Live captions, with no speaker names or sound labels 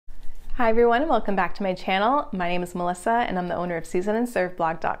Hi everyone and welcome back to my channel. My name is Melissa and I'm the owner of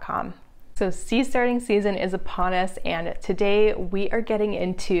seasonandserveblog.com. So seed starting season is upon us, and today we are getting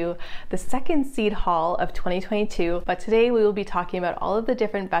into the second seed haul of 2022, but today we will be talking about all of the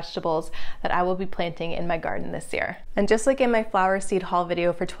different vegetables that I will be planting in my garden this year. And just like in my flower seed haul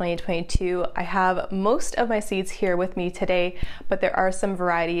video for 2022, I have most of my seeds here with me today, but there are some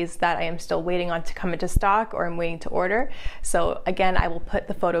varieties that I am still waiting on to come into stock or I'm waiting to order. So again, I will put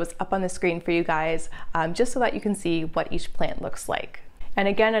the photos up on the screen for you guys just so that you can see what each plant looks like. And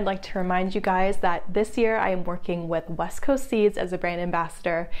again, I'd like to remind you guys that this year I am working with West Coast Seeds as a brand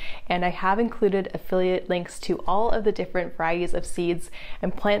ambassador, and I have included affiliate links to all of the different varieties of seeds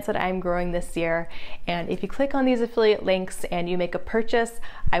and plants that I'm growing this year. And if you click on these affiliate links and you make a purchase,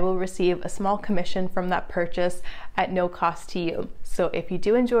 I will receive a small commission from that purchase at no cost to you. So if you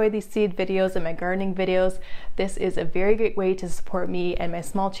do enjoy these seed videos and my gardening videos, this is a very great way to support me, and my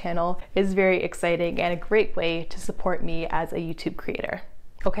small channel is very exciting and a great way to support me as a YouTube creator.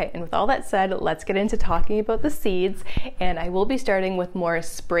 Okay, and with all that said, let's get into talking about the seeds, and I will be starting with more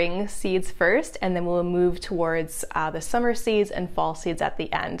spring seeds first, and then we'll move towards the summer seeds and fall seeds at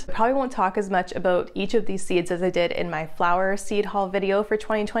the end. I probably won't talk as much about each of these seeds as I did in my flower seed haul video for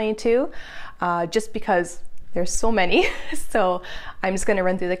 2022, just because there's so many. So I'm just gonna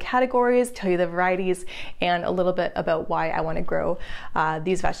run through the categories, tell you the varieties, and a little bit about why I wanna grow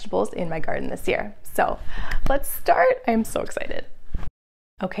these vegetables in my garden this year. So let's start. I'm so excited.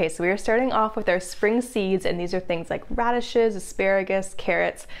 Okay, so we are starting off with our spring seeds, and these are things like radishes, asparagus,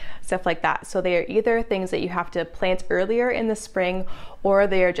 carrots, stuff like that. So they are either things that you have to plant earlier in the spring, or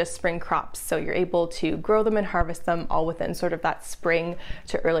they are just spring crops. So you're able to grow them and harvest them all within sort of that spring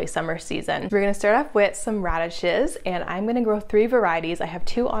to early summer season. We're gonna start off with some radishes, and I'm gonna grow 3 varieties. I have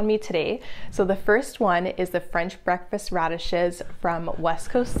 2 on me today. So the first one is the French breakfast radishes from West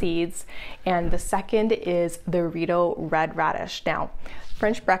Coast Seeds, and the second is the Rito red radish. Now,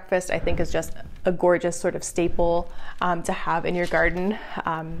 French breakfast I think is just a gorgeous sort of staple to have in your garden.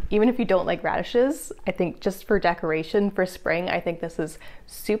 Even if you don't like radishes, I think just for decoration for spring, I think this is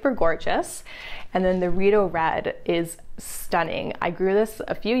super gorgeous. And then the Rito red is stunning. I grew this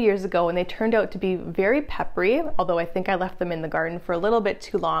a few years ago and they turned out to be very peppery, although I think I left them in the garden for a little bit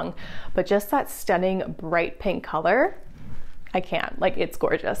too long, but just that stunning bright pink color, I can't, like, it's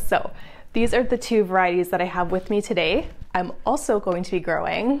gorgeous. So these are the 2 varieties that I have with me today. I'm also going to be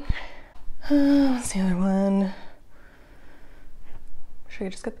growing, what's the other one? Should I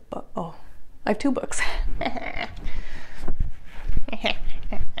just get the book? Oh, I have 2 books.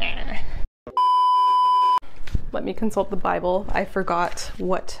 Let me consult the Bible. I forgot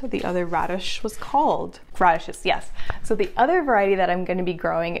what the other radish was called. Radishes, yes. So the other variety that I'm going to be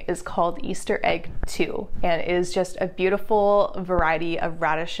growing is called Easter Egg 2, and it is just a beautiful variety of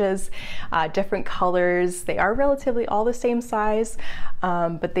radishes, different colors. They are relatively all the same size,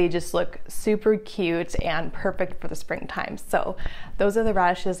 but they just look super cute and perfect for the springtime. So those are the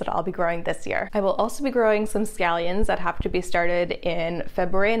radishes that I'll be growing this year. I will also be growing some scallions that have to be started in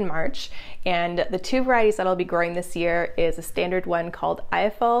February and March, and the 2 varieties that I'll be growing this year is a standard one called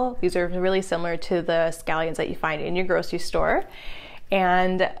IFL. These are really similar to the scallions that you find in your grocery store.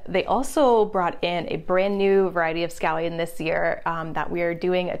 And they also brought in a brand new variety of scallion this year that we are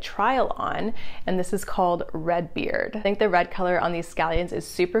doing a trial on, and this is called Red Beard. I think the red color on these scallions is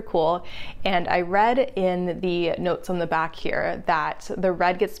super cool, and I read in the notes on the back here that the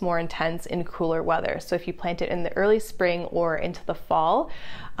red gets more intense in cooler weather. So if you plant it in the early spring or into the fall,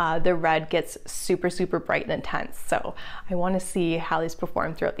 the red gets super, super bright and intense. So I want to see how these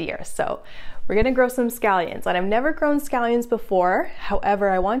perform throughout the year. So we're gonna grow some scallions, and I've never grown scallions before. However,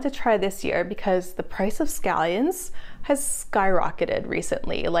 I wanted to try this year because the price of scallions has skyrocketed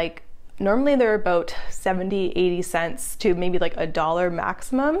recently. Like, normally they're about 70, 80 cents to maybe like $1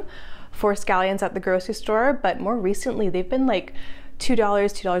 maximum for scallions at the grocery store, but more recently they've been like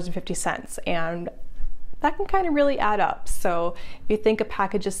 $2, $2.50, and that can kind of really add up. So if you think a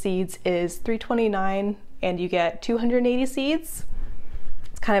package of seeds is $3.29 and you get 280 seeds,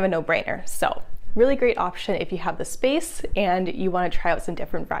 kind of a no-brainer. So really great option if you have the space and you want to try out some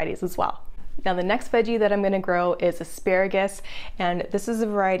different varieties as well. Now the next veggie that I'm going to grow is asparagus, and this is a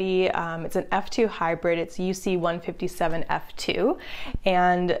variety, it's an F2 hybrid, it's UC157F2,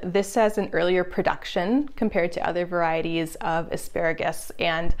 and this has an earlier production compared to other varieties of asparagus,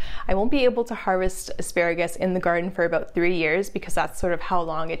 and I won't be able to harvest asparagus in the garden for about 3 years because that's sort of how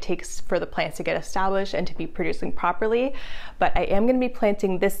long it takes for the plants to get established and to be producing properly, but I am going to be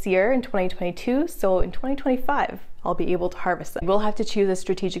planting this year in 2022, so in 2025 I'll be able to harvest them. We'll have to choose a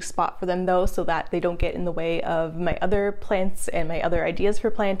strategic spot for them though, so that they don't get in the way of my other plants and my other ideas for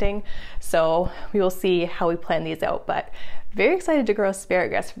planting. So we will see how we plan these out, but very excited to grow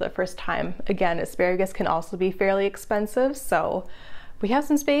asparagus for the first time. Again, asparagus can also be fairly expensive, so we have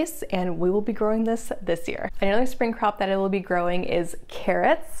some space and we will be growing this year. Another spring crop that I will be growing is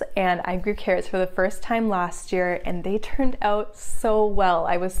carrots, and I grew carrots for the first time last year and they turned out so well.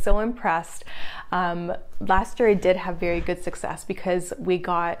 I was so impressed. Last year I did have very good success because we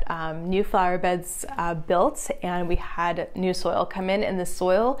got new flower beds built and we had new soil come in, and the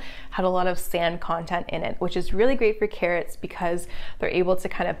soil had a lot of sand content in it, which is really great for carrots because they're able to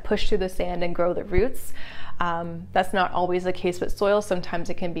kind of push through the sand and grow the roots. That's not always the case with soil. Sometimes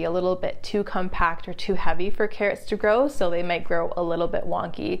it can be a little bit too compact or too heavy for carrots to grow, so they might grow a little bit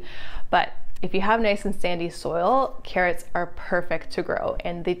wonky. But if you have nice and sandy soil, carrots are perfect to grow,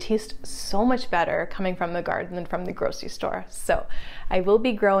 and they taste so much better coming from the garden than from the grocery store. So I will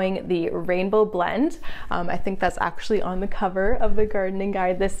be growing the rainbow blend. I think that's actually on the cover of the gardening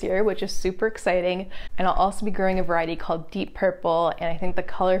guide this year, which is super exciting. And I'll also be growing a variety called deep purple, and I think the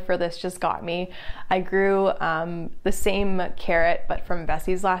color for this just got me. I grew the same carrot, but from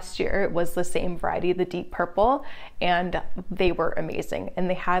Bessie's last year. It was the same variety, the deep purple, and they were amazing. And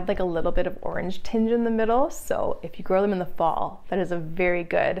they had like a little bit of orange tinge in the middle. So if you grow them in the fall, that is a very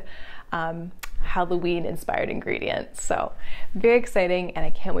good Halloween inspired ingredient. So very exciting, and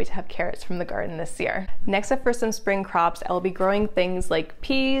I can't wait to have carrots from the garden this year. Next up for some spring crops, I'll be growing things like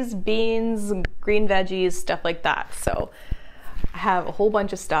peas, beans, green veggies, stuff like that. So I have a whole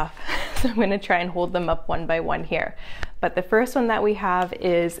bunch of stuff, so I'm gonna try and hold them up one by one here. But the first one that we have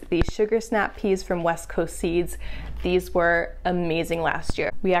is the sugar snap peas from West Coast Seeds. These were amazing last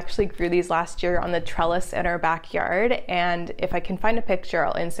year. We actually grew these last year on the trellis in our backyard, and if I can find a picture,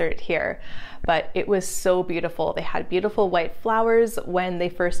 I'll insert it here. But it was so beautiful. They had beautiful white flowers when they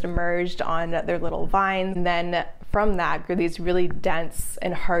first emerged on their little vines, and then from that grew these really dense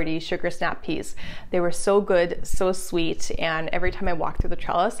and hearty sugar snap peas. They were so good, so sweet, and every time I walked through the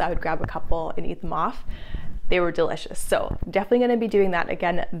trellis, I would grab a couple and eat them off. They were delicious. So definitely going to be doing that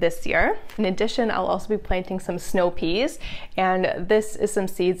again this year. In addition, I'll also be planting some snow peas, and this is some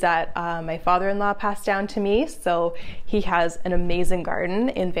seeds that my father-in-law passed down to me. So he has an amazing garden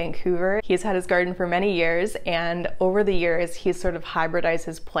in Vancouver. He's had his garden for many years, and over the years he's sort of hybridized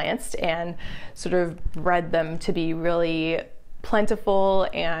his plants and sort of bred them to be really plentiful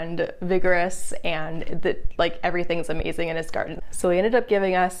and vigorous, and like everything's amazing in his garden. So he ended up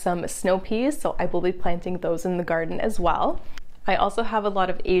giving us some snow peas, so I will be planting those in the garden as well. I also have a lot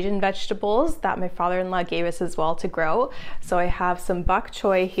of Asian vegetables that my father-in-law gave us as well to grow. So I have some bok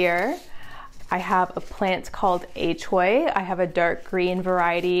choy here. I have a plant called A-Choy. I have a dark green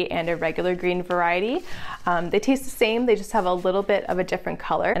variety and a regular green variety. They taste the same, they just have a little bit of a different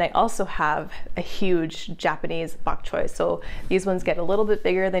color. And I also have a huge Japanese bok choy. So these ones get a little bit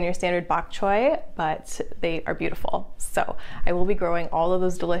bigger than your standard bok choy, but they are beautiful. So I will be growing all of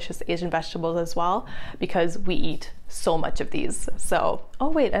those delicious Asian vegetables as well, because we eat so much of these. So, oh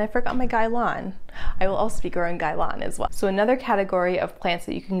wait, and I forgot my gailan. I will also be growing gailan as well. So another category of plants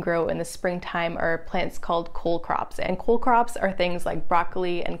that you can grow in the springtime are plants called cole crops. And cole crops are things like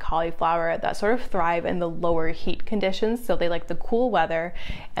broccoli and cauliflower that sort of thrive in the lower heat conditions. So they like the cool weather.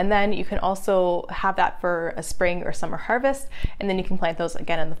 And then you can also have that for a spring or summer harvest. And then you can plant those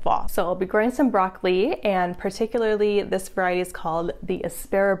again in the fall. So I'll be growing some broccoli, and particularly this variety is called the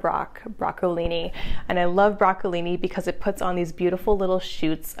ASPARAGUS broccolini. And I love broccolini because it puts on these beautiful little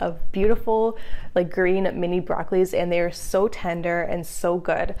shoots of beautiful like green mini broccolis, and they are so tender and so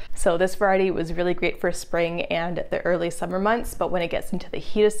good. So this variety was really great for spring and the early summer months, but when it gets into the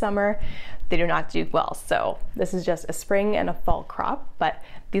heat of summer, they do not do well. So this is just a spring and a fall crop, but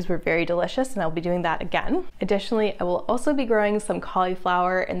these were very delicious, and I'll be doing that again. Additionally, I will also be growing some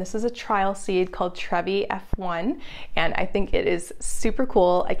cauliflower, and this is a trial seed called Trevi F1, and I think it is super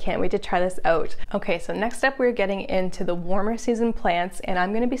cool. I can't wait to try this out. Okay, so next up we're getting into the warmer season plants, and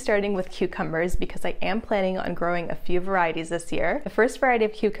I'm gonna be starting with cucumbers because I am planning on growing a few varieties this year. The first variety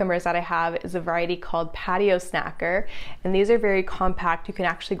of cucumbers that I have is a variety called Patio Snacker, and these are very compact. You can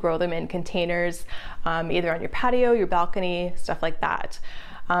actually grow them in containers, either on your patio, your balcony, stuff like that.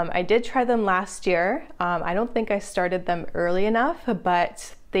 I did try them last year. I don't think I started them early enough,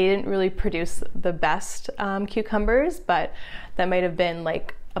 but they didn't really produce the best cucumbers, but that might have been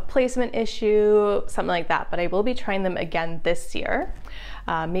like a placement issue, something like that. But I will be trying them again this year.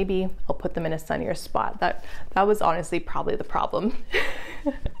 Maybe I'll put them in a sunnier spot. That was honestly probably the problem.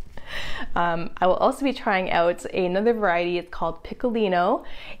 I will also be trying out another variety. It's called Piccolino,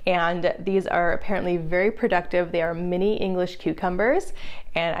 and these are apparently very productive. They are mini English cucumbers,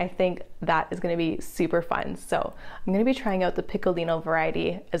 and I think that is going to be super fun. So I'm going to be trying out the Piccolino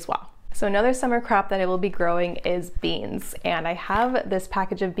variety as well. So another summer crop that I will be growing is beans, and I have this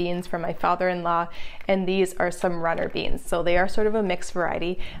package of beans from my father-in-law, and these are some runner beans. So they are sort of a mixed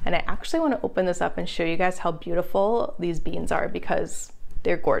variety, and I actually want to open this up and show you guys how beautiful these beans are because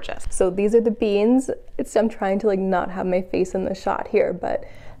they're gorgeous. So these are the beans. I'm trying to like not have my face in the shot here, but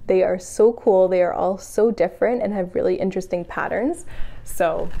they are so cool. They are all so different and have really interesting patterns.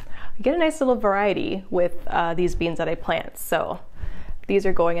 So I get a nice little variety with these beans that I plant. So these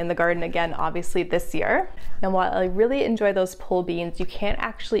are going in the garden again, obviously this year. And while I really enjoy those pole beans, you can't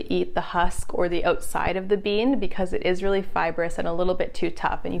actually eat the husk or the outside of the bean because it is really fibrous and a little bit too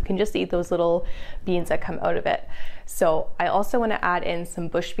tough, and you can just eat those little beans that come out of it. So I also want to add in some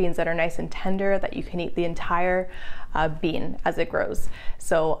bush beans that are nice and tender that you can eat the entire bean as it grows.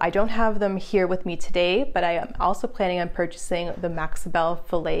 So I don't have them here with me today, but I am also planning on purchasing the Maxibel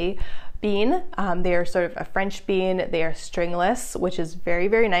filet bean. They are sort of a French bean. They are stringless, which is very,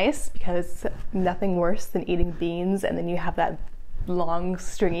 very nice because nothing worse than eating beans and then you have that long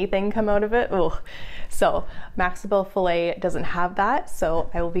stringy thing come out of it. Ugh. So Maxibel filet doesn't have that, so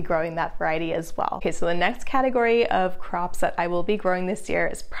I will be growing that variety as well. Okay, so the next category of crops that I will be growing this year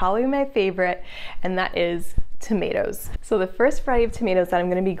is probably my favorite, and that is tomatoes. So the first variety of tomatoes that I'm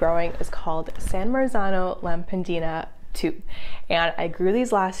going to be growing is called San Marzano Lampandina 2, and I grew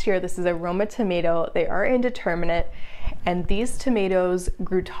these last year. This is a Roma tomato. They are indeterminate, and these tomatoes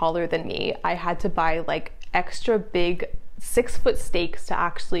grew taller than me. I had to buy like extra big 6-foot stakes to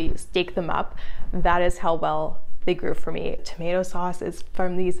actually stake them up. That is how well they grew for me. Tomato sauce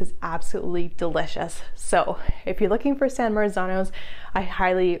from these is absolutely delicious. So if you're looking for San Marzanos, I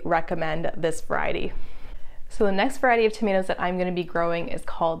highly recommend this variety. So the next variety of tomatoes that I'm going to be growing is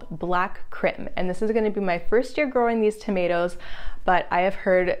called Black Crim, and this is going to be my first year growing these tomatoes, but I have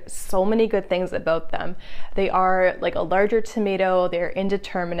heard so many good things about them. They are like a larger tomato, they're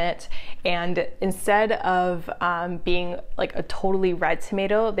indeterminate, and instead of being like a totally red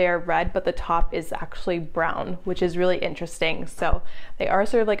tomato, they are red, but the top is actually brown, which is really interesting. So they are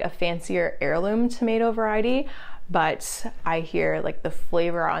sort of like a fancier heirloom tomato variety, but I hear like the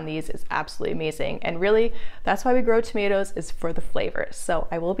flavor on these is absolutely amazing. And really, that's why we grow tomatoes, is for the flavor. So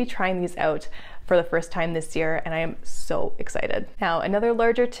I will be trying these out for the first time this year, and I am so excited. Now, another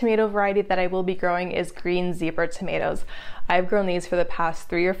larger tomato variety that I will be growing is green zebra tomatoes. I've grown these for the past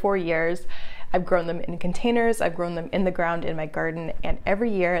 3 or 4 years. I've grown them in containers, I've grown them in the ground in my garden, and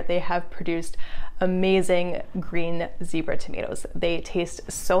every year they have produced amazing green zebra tomatoes. They taste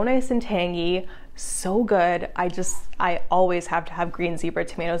so nice and tangy, so good. I always have to have green zebra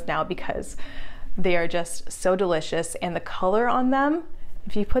tomatoes now because they are just so delicious, and the color on them,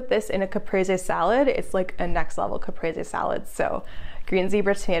 if you put this in a caprese salad, it's like a next level caprese salad. So green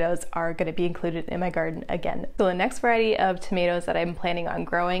zebra tomatoes are going to be included in my garden again. So the next variety of tomatoes that I'm planning on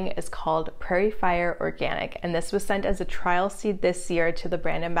growing is called Prairie Fire Organic, and this was sent as a trial seed this year to the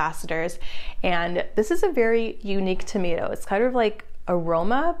brand ambassadors, and this is a very unique tomato. It's kind of like a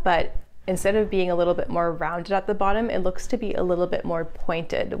Roma, but instead of being a little bit more rounded at the bottom, it looks to be a little bit more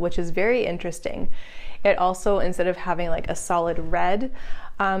pointed, which is very interesting. It also, instead of having like a solid red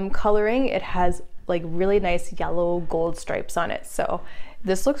coloring, it has like really nice yellow gold stripes on it. So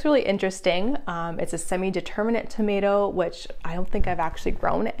this looks really interesting. It's a semi-determinate tomato, which I don't think I've actually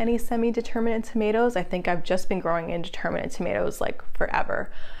grown any semi-determinate tomatoes. I think I've just been growing indeterminate tomatoes like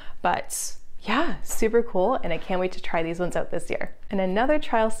forever. But yeah, super cool, and I can't wait to try these ones out this year. And another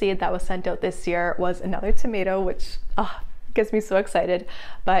trial seed that was sent out this year was another tomato, which gets me so excited.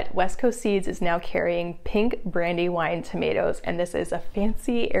 But West Coast Seeds is now carrying pink Brandywine tomatoes, and this is a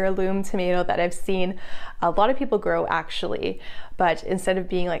fancy heirloom tomato that I've seen a lot of people grow actually. But instead of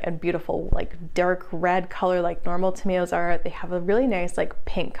being like a beautiful like dark red color like normal tomatoes are, they have a really nice like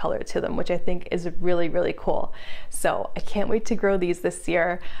pink color to them, which I think is really, really cool. So I can't wait to grow these this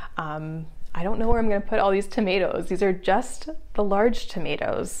year. I don't know where I'm going to put all these tomatoes. These are just the large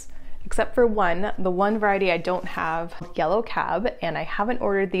tomatoes, except for one. The one variety I don't have, yellow cab, and I haven't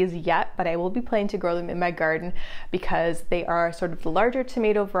ordered these yet, but I will be planning to grow them in my garden because they are sort of the larger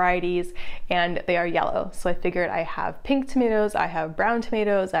tomato varieties and they are yellow. So I figured I have pink tomatoes, I have brown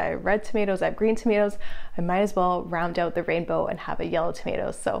tomatoes, I have red tomatoes, I have green tomatoes. I might as well round out the rainbow and have a yellow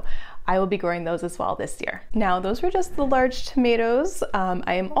tomato. So I will be growing those as well this year. Now, those were just the large tomatoes.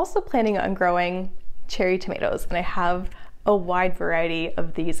 I am also planning on growing cherry tomatoes, and I have a wide variety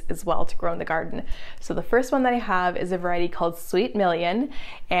of these as well to grow in the garden. So the first one that I have is a variety called Sweet Million,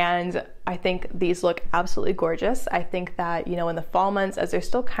 and I think these look absolutely gorgeous. I think that, you know, in the fall months, as they're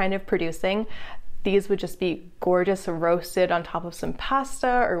still kind of producing, these would just be gorgeous roasted on top of some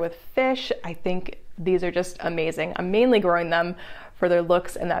pasta or with fish. I think these are just amazing. I'm mainly growing them for their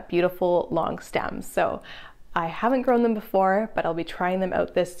looks and that beautiful long stem. So I haven't grown them before, but I'll be trying them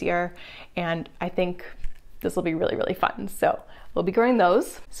out this year, and I think this will be really, really fun. So we'll be growing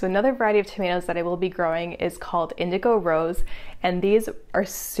those. So another variety of tomatoes that I will be growing is called Indigo Rose, and these are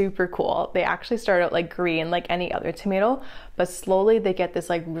super cool. They actually start out like green, like any other tomato, but slowly they get this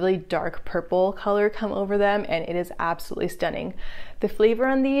like really dark purple color come over them, and it is absolutely stunning. The flavor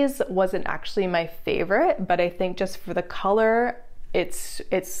on these wasn't actually my favorite, but I think just for the color, it's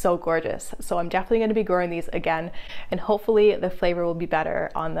so gorgeous. So I'm definitely going to be growing these again, and hopefully the flavor will be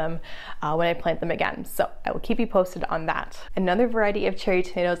better on them when I plant them again. So I will keep you posted on that. Another variety of cherry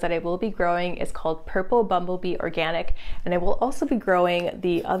tomatoes that I will be growing is called Purple Bumblebee Organic, and I will also be growing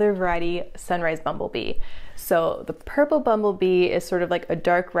the other variety, Sunrise Bumblebee. So the Purple Bumblebee is sort of like a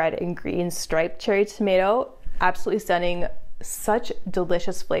dark red and green striped cherry tomato. Absolutely stunning. Such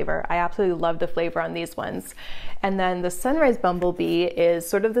delicious flavor. I absolutely love the flavor on these ones. And then the Sunrise Bumblebee is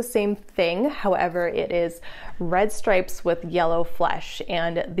sort of the same thing. However, it is red stripes with yellow flesh,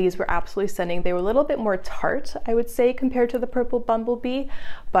 and these were absolutely stunning. They were a little bit more tart, I would say, compared to the Purple Bumblebee,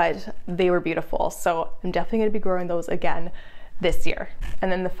 but they were beautiful. So I'm definitely going to be growing those again this year.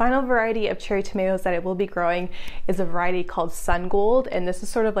 And then the final variety of cherry tomatoes that I will be growing is a variety called Sun Gold, and this is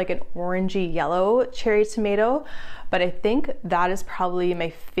sort of like an orangey yellow cherry tomato, but I think that is probably my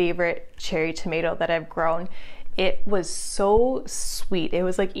favorite cherry tomato that I've grown. It was so sweet. It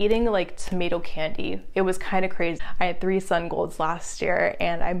was like eating like tomato candy. It was kind of crazy. I had 3 Sun Golds last year,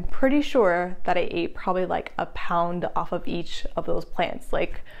 and I'm pretty sure that I ate probably like a pound off of each of those plants.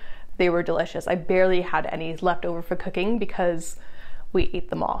 Like, they were delicious. I barely had any left over for cooking because we ate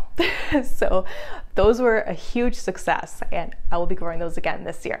them all. So those were a huge success, and I will be growing those again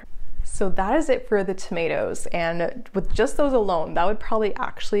this year. So that is it for the tomatoes, and with just those alone, that would probably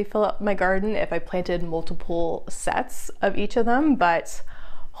actually fill up my garden if I planted multiple sets of each of them, but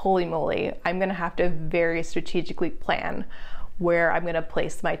holy moly, I'm gonna have to very strategically plan where I'm gonna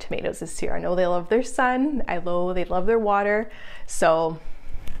place my tomatoes this year. I know they love their sun, I know they love their water, so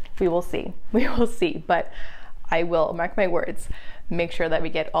we will see. We will see, but I will, mark my words, make sure that we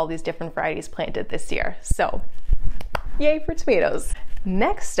get all these different varieties planted this year. So yay for tomatoes.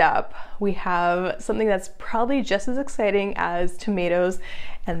 Next up, we have something that's probably just as exciting as tomatoes,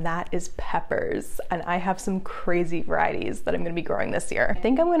 and that is peppers. And I have some crazy varieties that I'm gonna be growing this year. I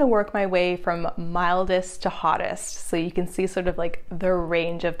think I'm gonna work my way from mildest to hottest, so you can see sort of like the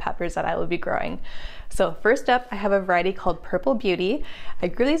range of peppers that I will be growing. So first up, I have a variety called Purple Beauty. I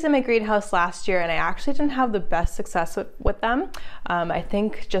grew these in my greenhouse last year, and I actually didn't have the best success with them. I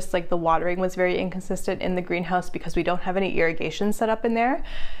think just like the watering was very inconsistent in the greenhouse because we don't have any irrigation set up in there.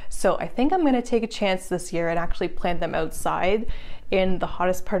 So I think I'm gonna take a chance this year and actually plant them outside in the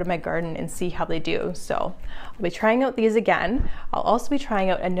hottest part of my garden and see how they do. So I'll be trying out these again. I'll also be trying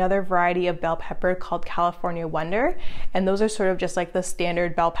out another variety of bell pepper called California Wonder, and those are sort of just like the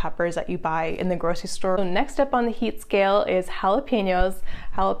standard bell peppers that you buy in the grocery store. So next up on the heat scale is jalapenos.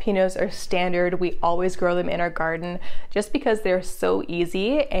 Jalapenos are standard. We always grow them in our garden just because they're so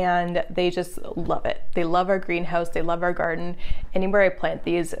easy and they just love it. They love our greenhouse, they love our garden. Anywhere I plant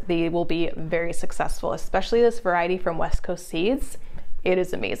these, they will be very successful, especially this variety from West Coast Seeds. It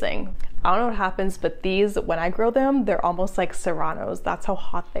is amazing. I don't know what happens, but these, when I grow them, they're almost like serranos. That's how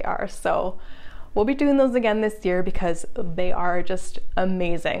hot they are. So we'll be doing those again this year because they are just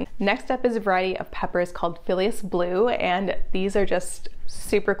amazing. Next up is a variety of peppers called Phileas Blue, and these are just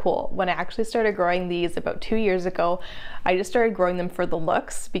super cool. When I actually started growing these about 2 years ago, I just started growing them for the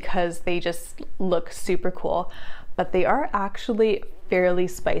looks because they just look super cool, but they are actually fairly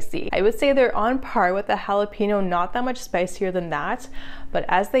spicy. I would say they're on par with the jalapeno, not that much spicier than that, but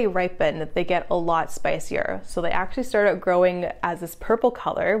as they ripen, they get a lot spicier. So they actually start out growing as this purple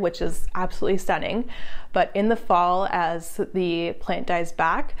color, which is absolutely stunning. But in the fall, as the plant dies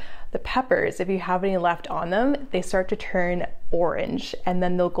back, the peppers, if you have any left on them, they start to turn orange and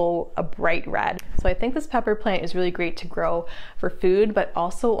then they'll go a bright red. So I think this pepper plant is really great to grow for food, but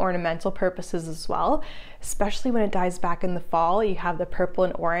also ornamental purposes as well. Especially when it dies back in the fall, you have the purple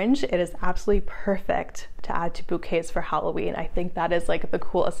and orange. It is absolutely perfect to add to bouquets for Halloween. I think that is like the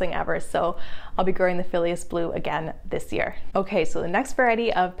coolest thing ever. So I'll be growing the Phileas Blue again this year. Okay, so the next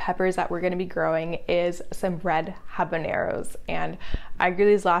variety of peppers that we're gonna be growing is some red habaneros. And I grew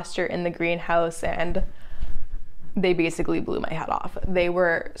these last year in the greenhouse, and they basically blew my head off. They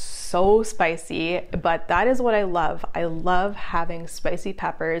were so spicy, but that is what I love. I love having spicy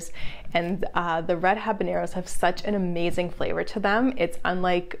peppers, and the red habaneros have such an amazing flavor to them. It's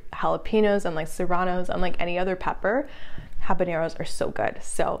unlike jalapenos, unlike serranos, unlike any other pepper. Habaneros are so good.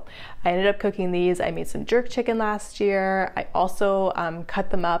 So I ended up cooking these. I made some jerk chicken last year. I also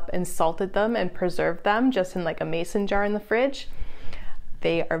cut them up and salted them and preserved them just in like a mason jar in the fridge.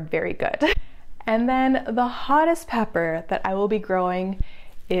 They are very good. And then the hottest pepper that I will be growing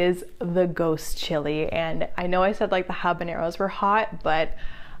is the ghost chili. And I know I said like the habaneros were hot, but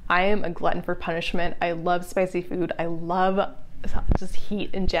I am a glutton for punishment. I love spicy food. I love just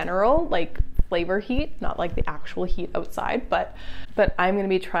heat in general, like flavor heat, not like the actual heat outside, but I'm gonna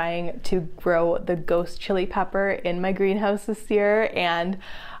be trying to grow the ghost chili pepper in my greenhouse this year, and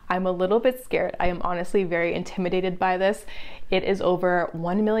I'm a little bit scared. I am honestly very intimidated by this. It is over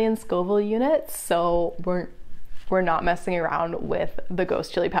 1 million Scoville units, so we're not messing around with the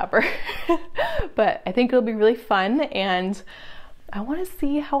ghost chili pepper. But I think it'll be really fun, and I want to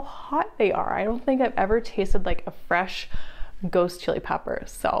see how hot they are. I don't think I've ever tasted like a fresh ghost chili pepper,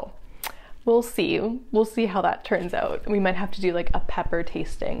 so we'll see. We'll see how that turns out. We might have to do like a pepper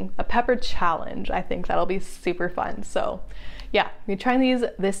tasting, a pepper challenge. I think that'll be super fun. So yeah, we're trying these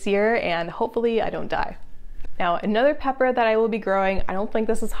this year, and hopefully I don't die. Now, another pepper that I will be growing, I don't think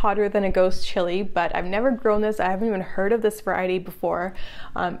this is hotter than a ghost chili, but I've never grown this. I haven't even heard of this variety before.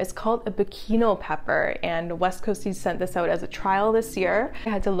 It's called a Piccolino pepper, and West Coast Seeds sent this out as a trial this year. I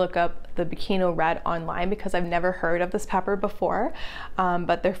had to look up the Piccolino Red online because I've never heard of this pepper before,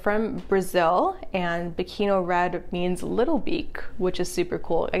 but they're from Brazil, and Piccolino Red means little beak, which is super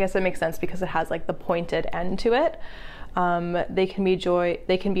cool. I guess it makes sense because it has like the pointed end to it. They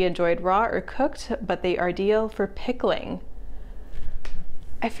can be enjoyed raw or cooked, but they are ideal for pickling.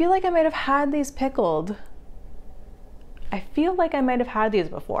 I feel like I might have had these pickled. I feel like I might have had these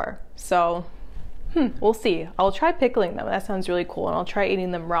before. So, we'll see. I'll try pickling them. That sounds really cool, and I'll try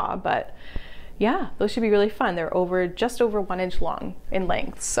eating them raw, but yeah, those should be really fun. They're just over 1 inch long in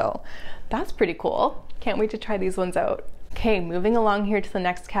length, so that's pretty cool. Can't wait to try these ones out. Okay, moving along here to the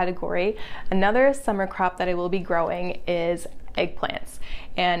next category. Another summer crop that I will be growing is eggplants.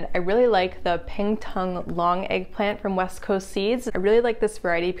 And I really like the Ping Tung long eggplant from West Coast Seeds. I really like this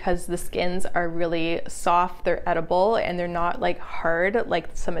variety because the skins are really soft, they're edible, and they're not like hard like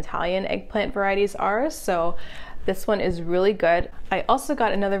some Italian eggplant varieties are. So this one is really good. I also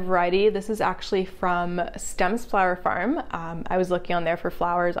got another variety. This is actually from Stem's Flower Farm. I was looking on there for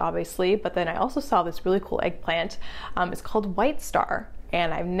flowers, obviously, but then I also saw this really cool eggplant. It's called White Star,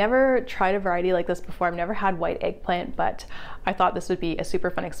 and I've never tried a variety like this before. I've never had white eggplant, but I thought this would be a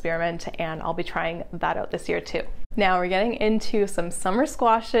super fun experiment, and I'll be trying that out this year too. Now we're getting into some summer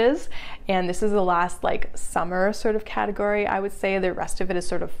squashes, and this is the last like summer sort of category, I would say. The rest of it is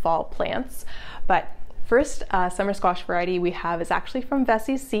sort of fall plants, but first summer squash variety we have is actually from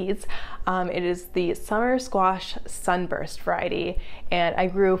Vessi Seeds. It is the Summer Squash Sunburst variety, and I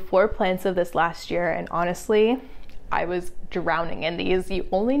grew 4 plants of this last year, and honestly, I was drowning in these. You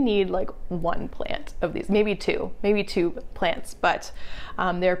only need like 1 plant of these, maybe two plants, but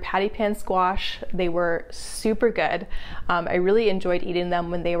they're patty pan squash. They were super good. I really enjoyed eating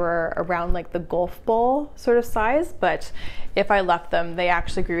them when they were around like the golf bowl sort of size, but if I left them, they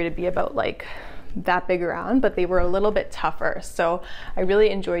actually grew to be about like that big around, but they were a little bit tougher. So I really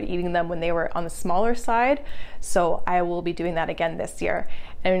enjoyed eating them when they were on the smaller side. So I will be doing that again this year.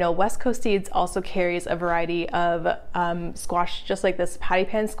 And I know West Coast Seeds also carries a variety of squash, just like this patty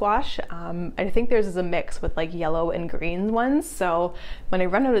pan squash. I think theirs is a mix with like yellow and green ones. So when I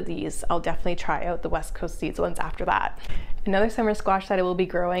run out of these, I'll definitely try out the West Coast Seeds ones after that. Another summer squash that I will be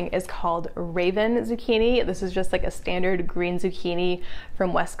growing is called Raven Zucchini. This is just like a standard green zucchini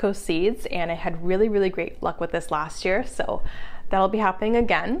from West Coast Seeds, and I had really great luck with this last year, so that'll be happening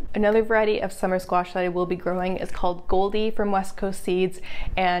again. Another variety of summer squash that I will be growing is called Goldie from West Coast Seeds,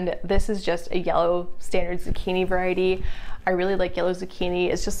 and this is just a yellow standard zucchini variety. I really like yellow zucchini.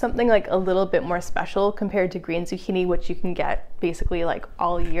 It's just something like a little bit more special compared to green zucchini, which you can get basically like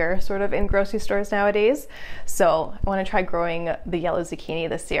all year sort of in grocery stores nowadays. So I want to try growing the yellow zucchini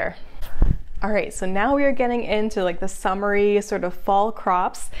this year. All right, so now we are getting into like the summery sort of fall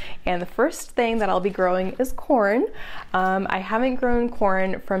crops, and the first thing that I'll be growing is corn. I haven't grown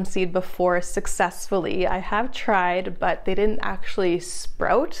corn from seed before successfully. I have tried, but they didn't actually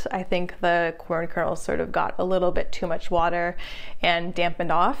sprout. I think the corn kernels sort of got a little bit too much water and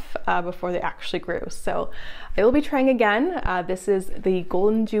dampened off before they actually grew. So I will be trying again. This is the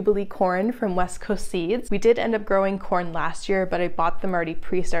Golden Jubilee corn from West Coast Seeds. We did end up growing corn last year, but I bought them already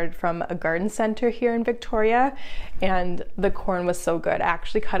pre-started from a garden center here in Victoria, and the corn was so good. I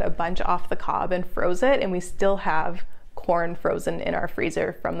actually cut a bunch off the cob and froze it, and we still have corn frozen in our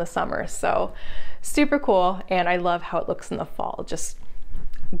freezer from the summer. So super cool, and I love how it looks in the fall. Just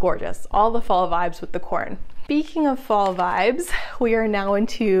gorgeous. All the fall vibes with the corn. Speaking of fall vibes, we are now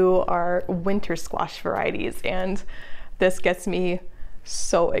into our winter squash varieties, and this gets me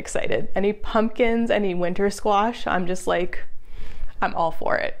so excited. Any pumpkins, any winter squash, I'm just like, I'm all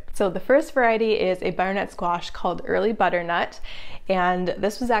for it. So the first variety is a butternut squash called Early Butternut, and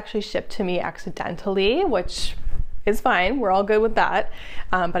this was actually shipped to me accidentally, which is fine, we're all good with that.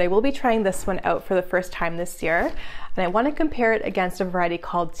 But I will be trying this one out for the first time this year. And I want to compare it against a variety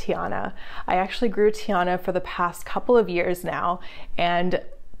called Tiana. I actually grew Tiana for the past couple of years now, and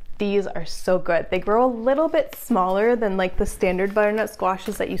these are so good. They grow a little bit smaller than like the standard butternut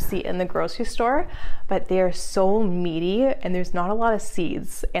squashes that you see in the grocery store, but they are so meaty and there's not a lot of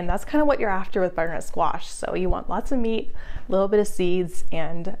seeds. And that's kind of what you're after with butternut squash. So you want lots of meat, a little bit of seeds,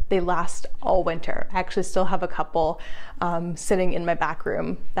 and they last all winter. I actually still have a couple sitting in my back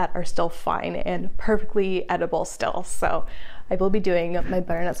room that are still fine and perfectly edible still. So I will be doing my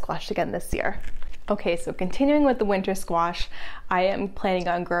butternut squash again this year. Okay, so continuing with the winter squash, I am planning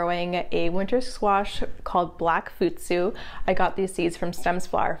on growing a winter squash called Black Futsu. I got these seeds from Stems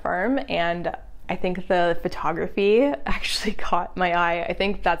Flower Farm, and I think the photography actually caught my eye. I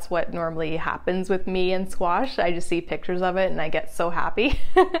think that's what normally happens with me and squash. I just see pictures of it and I get so happy.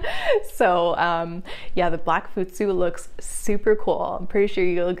 So yeah, the Black Futsu looks super cool. I'm pretty sure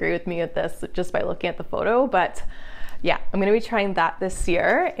you'll agree with me with this just by looking at the photo, but yeah, I'm going to be trying that this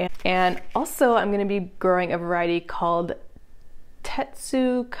year. And also I'm going to be growing a variety called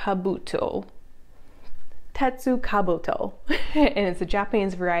Tetsu Kabuto. Tetsu Kabuto. And it's a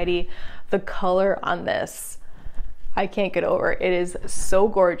Japanese variety. The color on this, I can't get over. It is so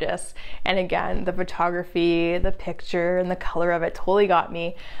gorgeous. And again, the photography, the picture, and the color of it totally got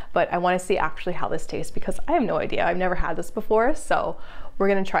me. But I want to see actually how this tastes because I have no idea. I've never had this before. So we're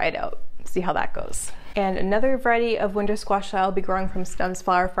going to try it out, see how that goes. And another variety of winter squash that I'll be growing from Stems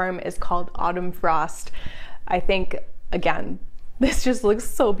Flower Farm is called Autumn Frost. I think, again, this just looks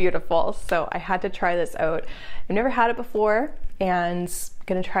so beautiful. So I had to try this out. I've never had it before and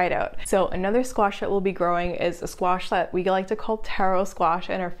gonna try it out. So another squash that we'll be growing is a squash that we like to call taro squash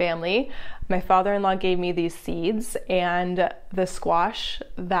in our family. My father-in-law gave me these seeds, and the squash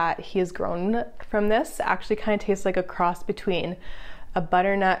that he has grown from this actually kind of tastes like a cross between a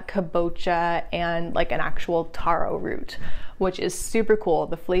butternut kabocha and like an actual taro root, which is super cool.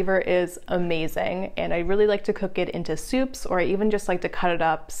 The flavor is amazing, and I really like to cook it into soups, or I even just like to cut it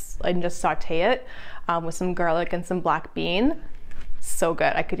up and just saute it with some garlic and some black bean. So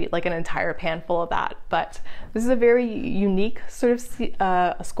good. I could eat like an entire pan full of that. But this is a very unique sort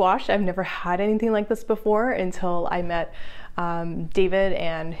of squash. I've never had anything like this before until I met David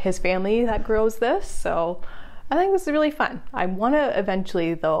and his family that grows this. So I think this is really fun. I want to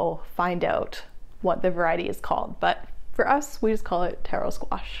eventually, though, find out what the variety is called, but for us, we just call it taro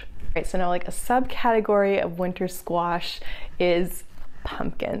squash. All right, so now like a subcategory of winter squash is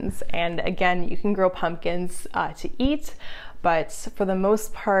pumpkins. And again, you can grow pumpkins to eat, but for the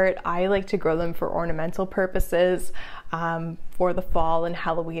most part, I like to grow them for ornamental purposes, for the fall and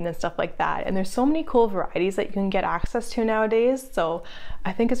Halloween and stuff like that. And there's so many cool varieties that you can get access to nowadays. So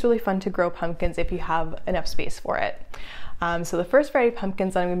I think it's really fun to grow pumpkins if you have enough space for it. So the first variety of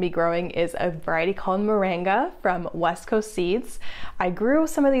pumpkins I'm going to be growing is a variety called Moringa from West Coast Seeds. I grew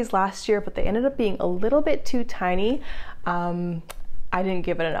some of these last year, but they ended up being a little bit too tiny. I didn't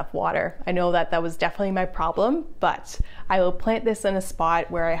give it enough water. I know that that was definitely my problem, but I will plant this in a spot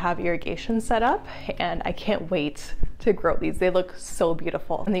where I have irrigation set up, and I can't wait to grow these. They look so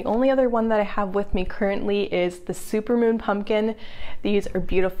beautiful. And the only other one that I have with me currently is the Supermoon pumpkin. These are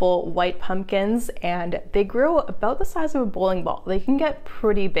beautiful white pumpkins, and they grow about the size of a bowling ball. They can get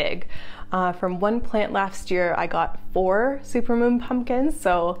pretty big. From one plant last year, I got 4 Supermoon pumpkins,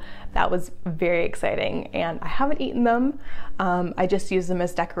 so that was very exciting. And I haven't eaten them. I just use them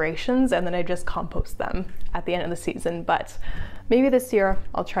as decorations, and then I just compost them at the end of the season. But maybe this year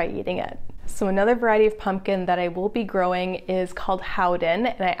I'll try eating it. So another variety of pumpkin that I will be growing is called Howden,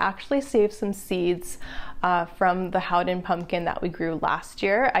 and I actually saved some seeds from the Howden pumpkin that we grew last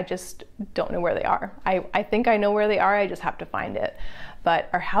year. I just don't know where they are. I think I know where they are, I just have to find it. But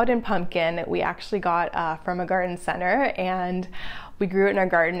our Howden pumpkin we actually got from a garden center, and we grew it in our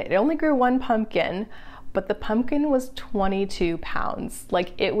garden. It only grew 1 pumpkin, but the pumpkin was 22 pounds.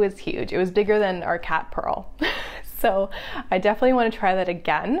 Like, it was huge. It was bigger than our cat Pearl. So I definitely want to try that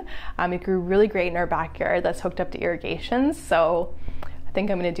again. It grew really great in our backyard that's hooked up to irrigation. So I think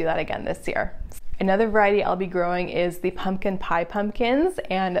I'm going to do that again this year. Another variety I'll be growing is the pumpkin pie pumpkins,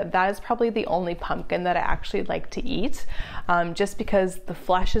 and that is probably the only pumpkin that I actually like to eat, just because the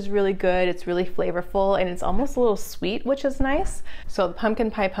flesh is really good, it's really flavorful, and it's almost a little sweet, which is nice. So the pumpkin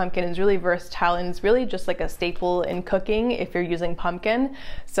pie pumpkin is really versatile and it's really just like a staple in cooking if you're using pumpkin.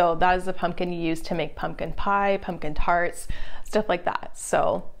 So that is the pumpkin you use to make pumpkin pie, pumpkin tarts, stuff like that.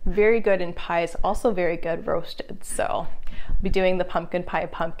 So very good in pies, also very good roasted. So I'll be doing the pumpkin pie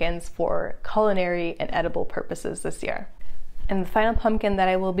pumpkins for culinary and edible purposes this year. And the final pumpkin that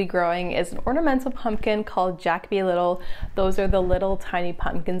I will be growing is an ornamental pumpkin called Jack Be Little. Those are the little tiny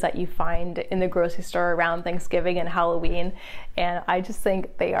pumpkins that you find in the grocery store around Thanksgiving and Halloween. And I just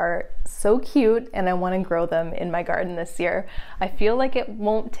think they are so cute, and I want to grow them in my garden this year. I feel like it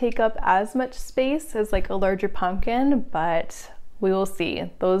won't take up as much space as like a larger pumpkin, but we will see.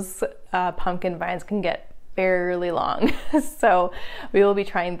 Those pumpkin vines can get fairly long. So we will be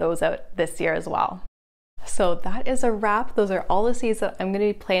trying those out this year as well. So that is a wrap. Those are all the seeds that I'm going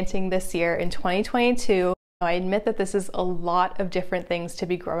to be planting this year in 2022. I admit that this is a lot of different things to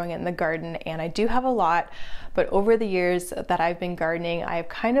be growing in the garden, and I do have a lot, but over the years that I've been gardening, I've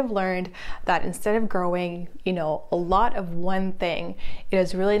kind of learned that instead of growing, a lot of one thing, it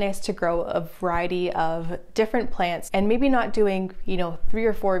is really nice to grow a variety of different plants, and maybe not doing, 3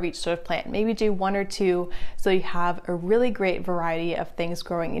 or 4 of each sort of plant. Maybe do 1 or 2 so you have a really great variety of things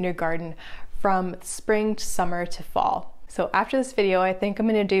growing in your garden from spring to summer to fall. So after this video, I think I'm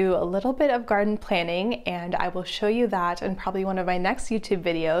going to do a little bit of garden planning, and I will show you that in probably one of my next YouTube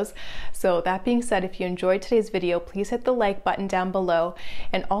videos. So that being said, if you enjoyed today's video, please hit the like button down below,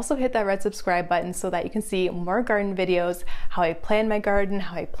 and also hit that red subscribe button so that you can see more garden videos, how I plan my garden,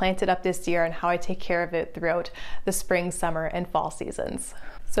 how I plant it up this year, and how I take care of it throughout the spring, summer, and fall seasons.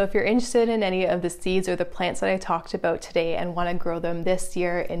 So if you're interested in any of the seeds or the plants that I talked about today and want to grow them this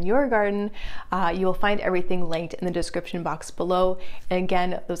year in your garden, you will find everything linked in the description box below. And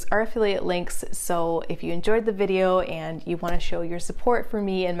again, those are affiliate links, so if you enjoyed the video and you want to show your support for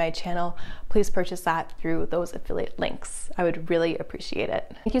me and my channel, please purchase that through those affiliate links. I would really appreciate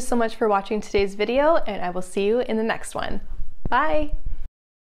it. Thank you so much for watching today's video, and I will see you in the next one. Bye!